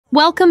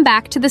Welcome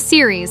back to the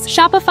series,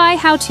 Shopify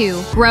How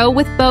To Grow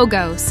with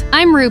Bogos.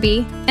 I'm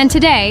Ruby, and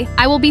today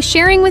I will be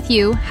sharing with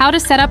you how to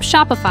set up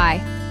Shopify.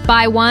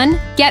 Buy one,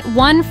 get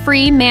one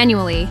free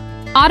manually.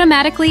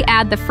 Automatically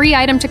add the free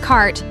item to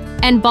cart,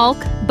 and Bulk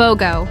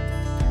BOGO.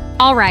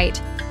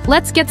 Alright,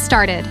 let's get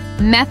started.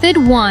 Method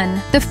 1.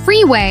 The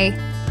free way.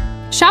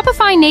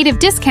 Shopify Native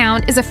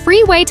Discount is a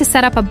free way to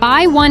set up a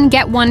buy one,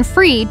 get one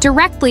free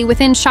directly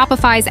within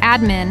Shopify's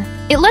admin.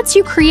 It lets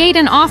you create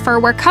an offer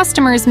where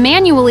customers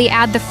manually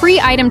add the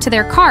free item to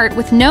their cart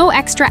with no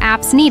extra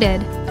apps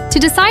needed. To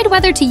decide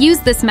whether to use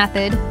this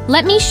method,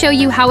 let me show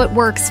you how it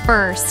works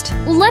first.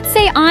 Let's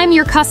say I'm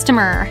your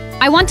customer.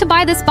 I want to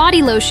buy this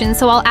body lotion,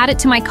 so I'll add it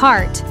to my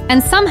cart.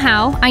 And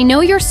somehow, I know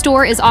your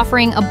store is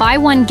offering a buy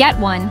one, get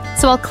one,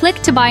 so I'll click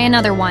to buy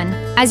another one.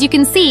 As you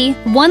can see,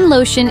 one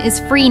lotion is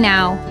free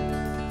now.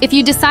 If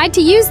you decide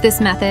to use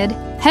this method,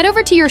 head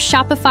over to your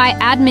Shopify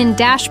admin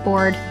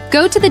dashboard,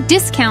 go to the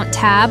Discount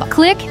tab,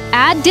 click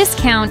Add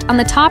Discount on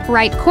the top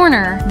right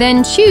corner,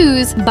 then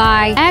choose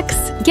Buy X,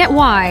 Get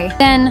Y,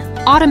 then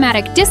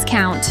Automatic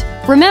Discount.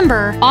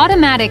 Remember,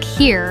 automatic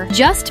here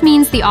just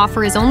means the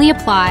offer is only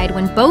applied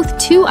when both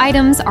two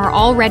items are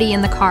already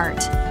in the cart.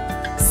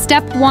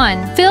 Step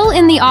 1. Fill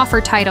in the offer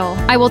title.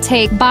 I will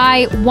take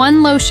Buy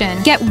one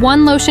lotion, get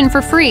one lotion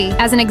for free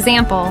as an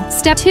example.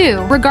 Step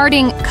 2.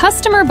 Regarding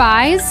customer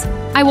buys,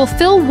 I will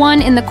fill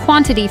one in the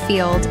quantity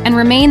field and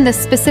remain the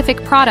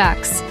specific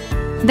products.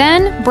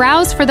 Then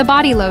browse for the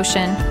body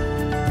lotion.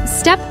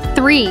 Step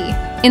 3.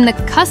 In the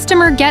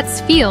customer gets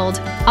field,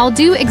 I'll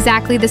do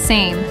exactly the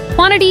same.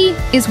 Quantity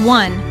is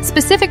 1,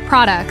 specific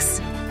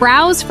products.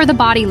 Browse for the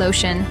body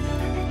lotion.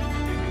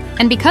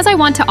 And because I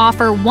want to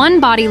offer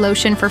one body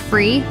lotion for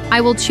free,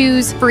 I will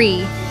choose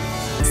free.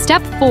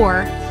 Step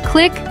 4.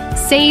 Click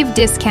Save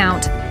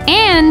Discount.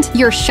 And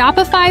your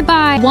Shopify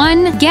Buy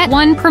one, get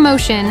one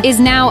promotion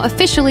is now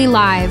officially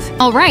live.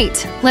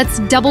 Alright, let's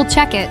double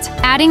check it.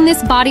 Adding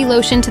this body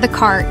lotion to the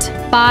cart.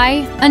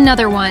 Buy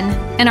another one,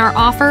 and our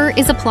offer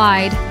is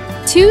applied.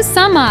 To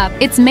sum up,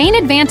 its main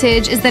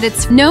advantage is that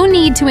it's no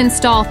need to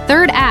install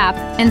third app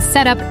and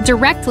set up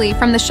directly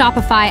from the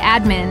Shopify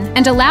admin,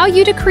 and allow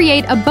you to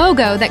create a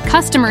BOGO that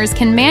customers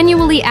can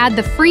manually add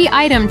the free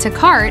item to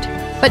cart,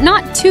 but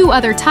not two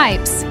other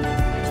types.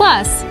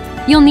 Plus,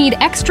 you'll need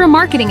extra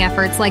marketing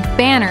efforts like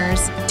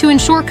banners to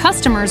ensure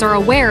customers are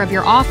aware of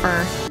your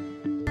offer.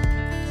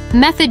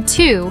 Method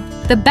 2.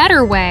 The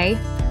better way.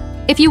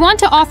 If you want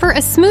to offer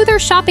a smoother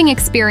shopping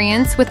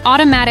experience with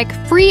automatic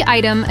free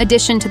item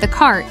addition to the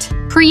cart,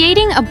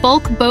 creating a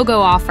bulk BOGO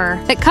offer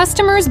that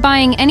customers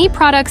buying any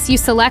products you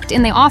select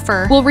in the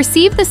offer will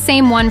receive the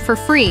same one for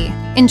free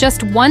in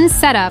just one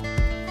setup,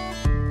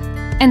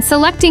 and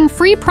selecting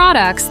free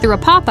products through a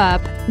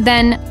pop-up,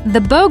 then the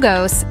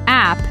Bogos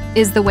app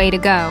is the way to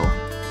go.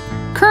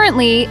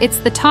 Currently, it's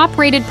the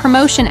top-rated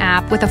promotion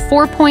app with a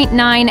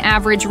 4.9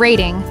 average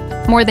rating,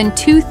 more than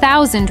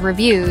 2,000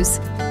 reviews,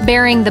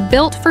 bearing the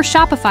Built for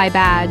Shopify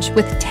badge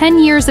with 10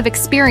 years of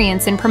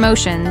experience in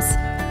promotions.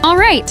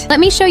 Alright, let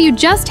me show you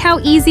just how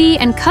easy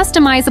and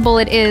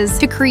customizable it is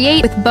to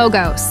create with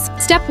Bogos.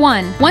 Step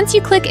 1. Once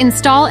you click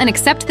Install and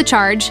accept the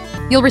charge,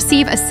 you'll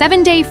receive a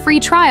 7-day free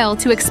trial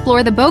to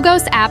explore the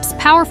Bogos app's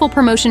powerful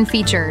promotion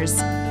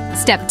features.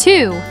 Step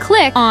 2.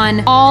 Click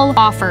on All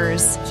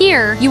Offers.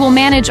 Here, you will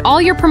manage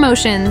all your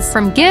promotions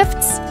from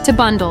gifts to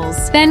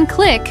bundles. Then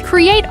click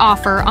Create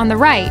Offer on the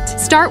right.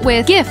 Start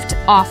with Gift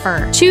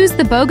Offer. Choose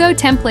the BOGO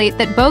template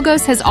that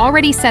Bogos has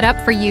already set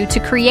up for you to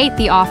create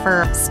the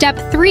offer.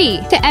 Step 3.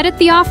 To edit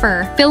the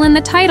offer, fill in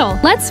the title.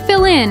 Let's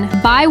fill in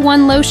Buy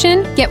one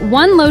lotion, get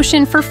one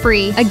lotion for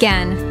free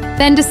again.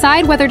 Then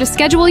decide whether to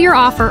schedule your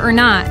offer or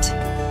not.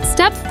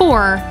 Step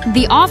 4.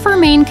 The offer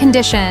main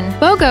condition.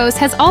 Bogos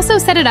has also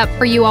set it up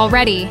for you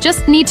already.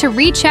 Just need to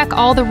recheck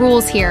all the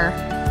rules here.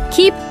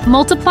 Keep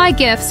multiply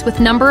gifts with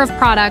number of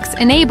products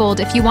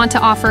enabled if you want to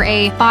offer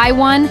a buy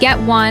one, get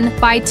one,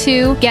 buy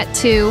two, get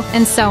two,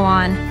 and so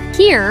on.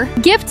 Here,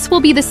 gifts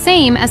will be the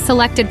same as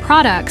selected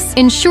products.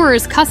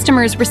 Ensures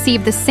customers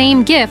receive the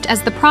same gift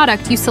as the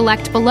product you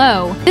select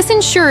below. This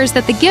ensures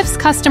that the gifts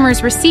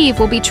customers receive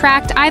will be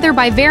tracked either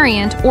by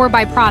variant or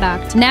by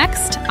product.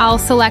 Next, I'll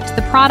select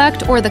the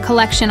product or the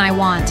collection I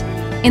want.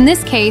 In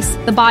this case,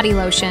 the body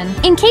lotion.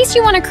 In case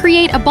you want to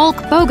create a bulk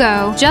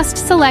BOGO, just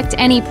select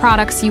any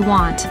products you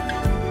want.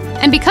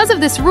 And because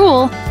of this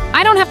rule,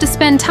 I don't have to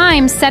spend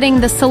time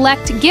setting the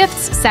Select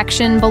Gifts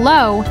section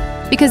below,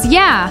 because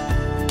yeah,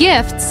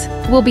 gifts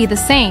will be the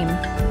same.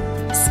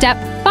 Step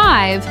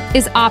 5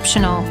 is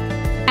optional.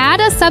 Add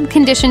a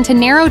subcondition to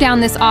narrow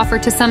down this offer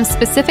to some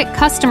specific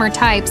customer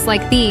types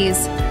like these.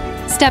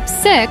 Step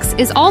 6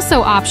 is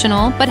also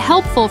optional but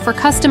helpful for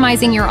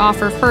customizing your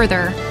offer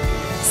further.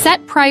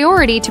 Set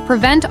priority to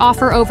prevent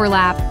offer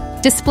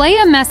overlap. Display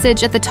a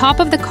message at the top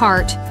of the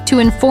cart to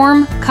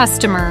inform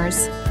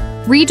customers.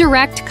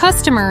 Redirect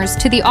customers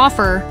to the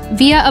offer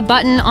via a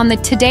button on the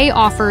Today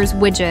Offers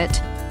widget.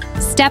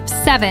 Step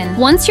 7.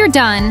 Once you're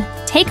done,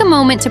 take a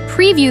moment to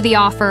preview the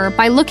offer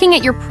by looking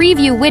at your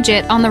preview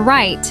widget on the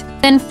right.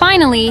 Then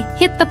finally,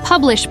 hit the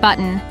Publish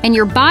button, and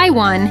your Buy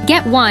One,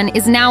 Get One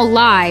is now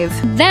live.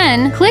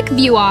 Then, click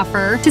View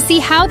Offer to see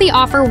how the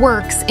offer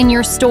works in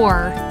your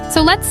store.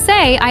 So let's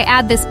say I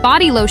add this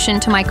body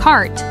lotion to my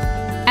cart.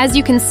 As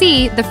you can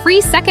see, the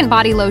free second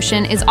body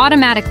lotion is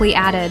automatically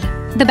added.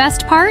 The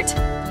best part?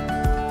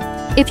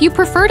 If you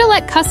prefer to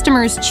let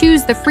customers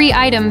choose the free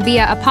item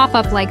via a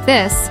pop-up like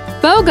this,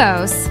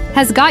 Bogos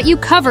has got you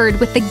covered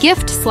with the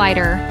gift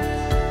slider.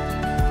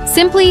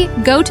 Simply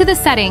go to the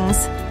settings,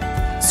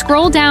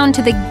 scroll down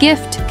to the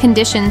gift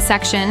conditions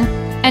section,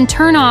 and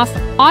turn off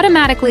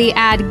Automatically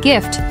Add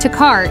Gift to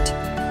Cart.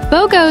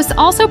 Bogos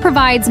also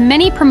provides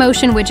many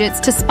promotion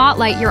widgets to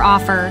spotlight your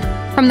offer,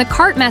 from the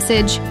cart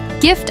message,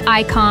 gift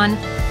icon,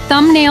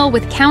 thumbnail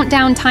with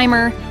countdown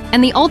timer,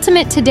 and the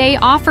ultimate Today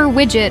Offer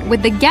widget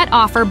with the Get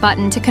Offer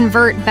button to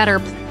convert better.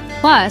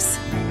 Plus,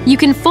 you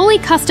can fully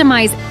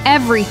customize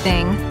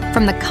everything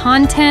from the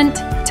content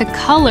to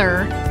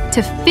color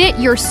to fit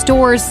your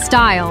store's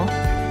style.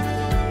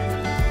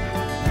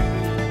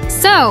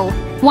 So,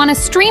 want to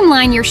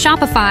streamline your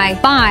Shopify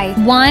Buy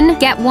One,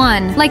 Get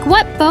One, like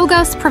what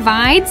Bogos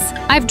provides?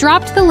 I've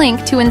dropped the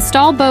link to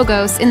install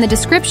Bogos in the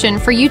description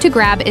for you to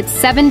grab its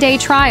 7-day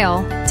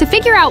trial. To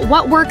figure out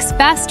what works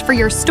best for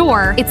your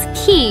store,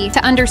 it's key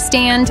to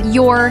understand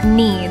your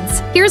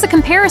needs. Here's a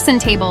comparison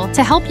table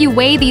to help you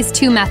weigh these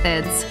two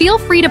methods. Feel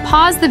free to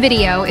pause the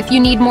video if you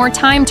need more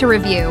time to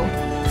review.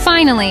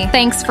 Finally,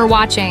 thanks for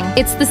watching.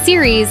 It's the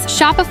series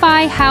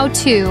Shopify How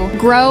To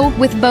Grow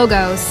with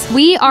Bogos.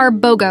 We are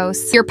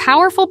Bogos, your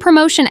powerful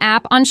promotion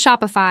app on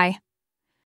Shopify.